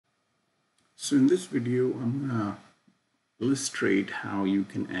So in this video, I'm going to illustrate how you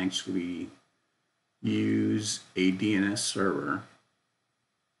can actually use a DNS server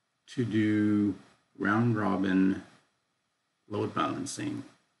to do round-robin load balancing.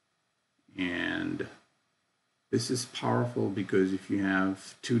 And this is powerful because if you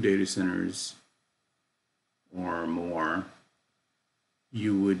have two data centers or more,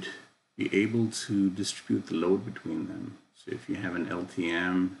 you would be able to distribute the load between them. So if you have an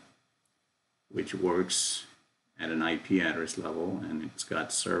LTM which works at an IP address level and it's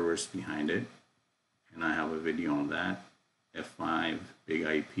got servers behind it, and I have a video on that, F5 big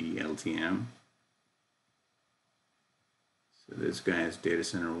IP LTM. So this guy is data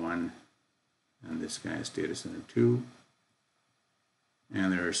center 1 and this guy is data center 2,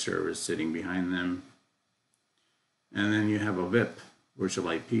 and there are servers sitting behind them, and then you have a VIP virtual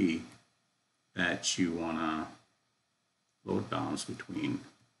IP that you want to load balance between.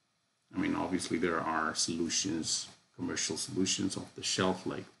 I mean, obviously there are solutions, commercial solutions off the shelf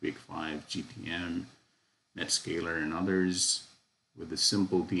like Big 5, GTM, NetScaler, and others with a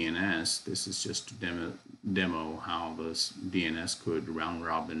simple DNS. This is just to demo how this DNS could round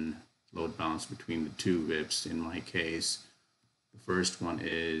robin load balance between the two VIPs. In my case, the first one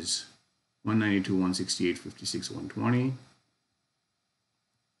is 192.168.56.120.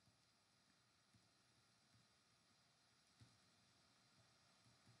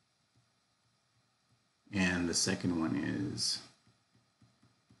 And the second one is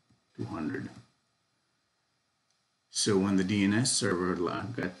 200. So when the DNS server,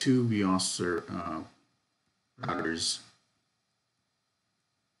 I've got two VOS routers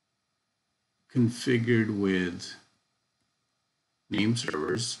configured with name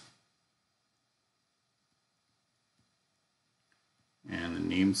servers, and the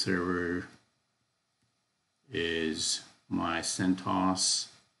name server is my Centos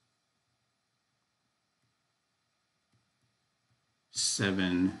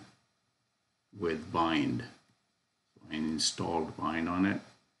 7 with bind. So I installed bind on it,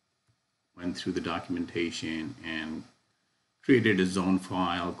 went through the documentation and created a zone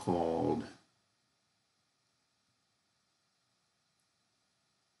file called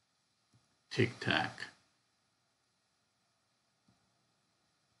tic-tac.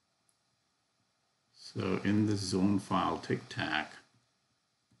 So in the zone file tic-tac,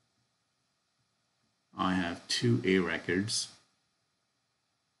 I have two A records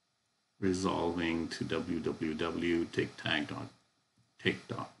resolving to www.tic-tac.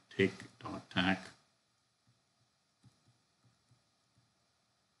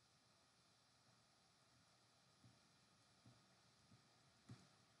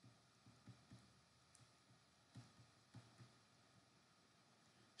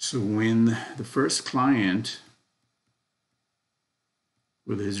 So when the first client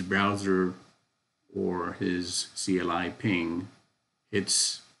with his browser or his CLI ping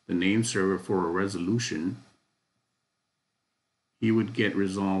hits the name server for a resolution, he would get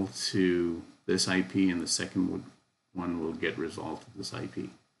resolved to this IP, and the second one will get resolved to this IP.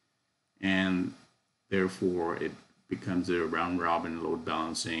 And therefore, it becomes a round-robin load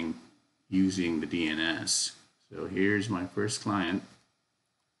balancing using the DNS. So here's my first client,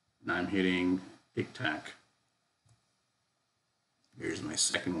 and I'm hitting tic-tac. Here's my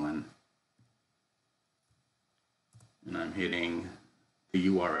second one, and I'm hitting the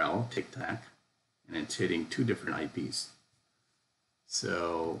URL tic-tac, and it's hitting two different IPs.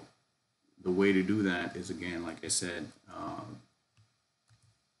 So the way to do that is, again, like I said,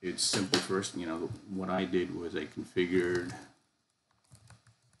 it's simple. First, what I did was I configured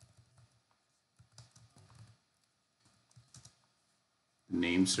the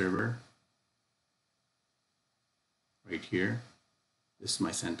name server right here. This is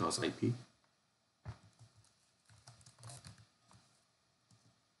my Centos IP.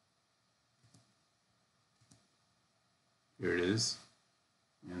 Here it is,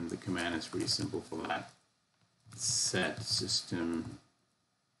 and the command is pretty simple for that. Set system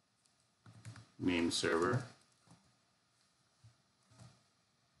name server.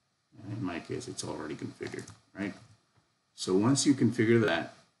 And in my case, it's already configured, right? So once you configure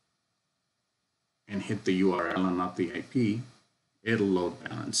that and hit the URL and not the IP, it'll load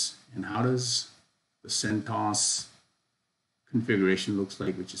balance. And how does the Centos configuration looks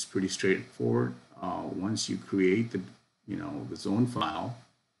like, which is pretty straightforward. Once you create the zone file,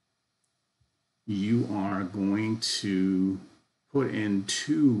 you are going to put in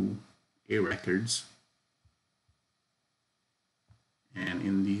two A records, and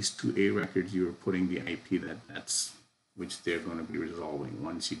in these two A records you are putting the IP that's which they're going to be resolving.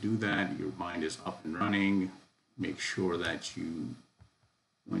 Once you do that, your bind is up and running. Make sure that you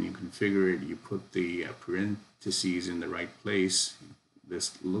when you configure it, you put the parentheses in the right place.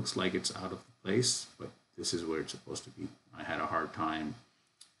 This looks like it's out of place, but this is where it's supposed to be. I had a hard time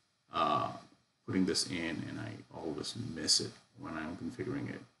putting this in, and I always miss it when I'm configuring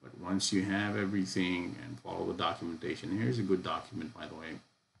it. But once you have everything and follow the documentation, here's a good document, by the way.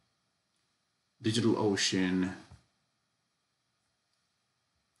 DigitalOcean,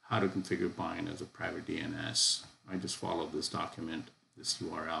 how to configure bind as a private DNS. I just followed this document, this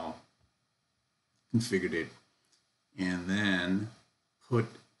URL, configured it, and then put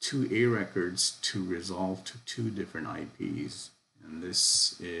 2 A records to resolve to 2 different IPs. And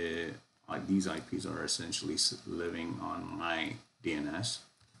this is, these IPs are essentially living on my DNS.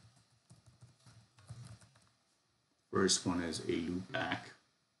 First one is a loopback,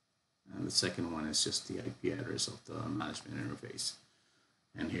 and the second one is just the IP address of the management interface.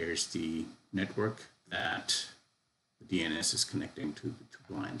 And here's the network that the DNS is connecting to the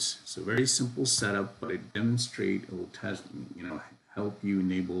 2 clients. So very simple setup, but it demonstrates, it will test, help you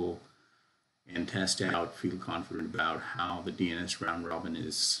enable and test out, feel confident about how the DNS round robin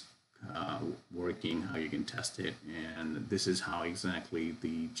is working, how you can test it. And this is how exactly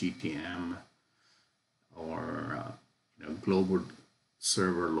the GTM or global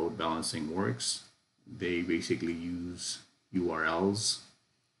server load balancing works. They basically use URLs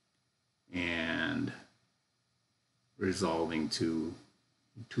and resolving to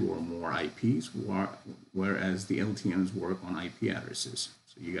 2 or more IPs, whereas the LTMs work on IP addresses.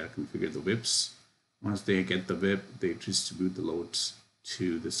 So you got to configure the VIPs. Once they get the VIP, they distribute the loads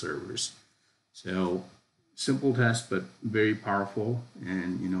to the servers. So simple test, but very powerful.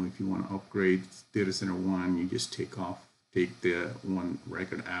 And if you want to upgrade data center 1, you just take the 1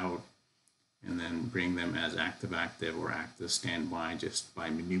 record out and then bring them as active or active standby just by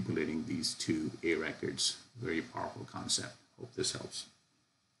manipulating these 2 A records. Very powerful concept. Hope this helps.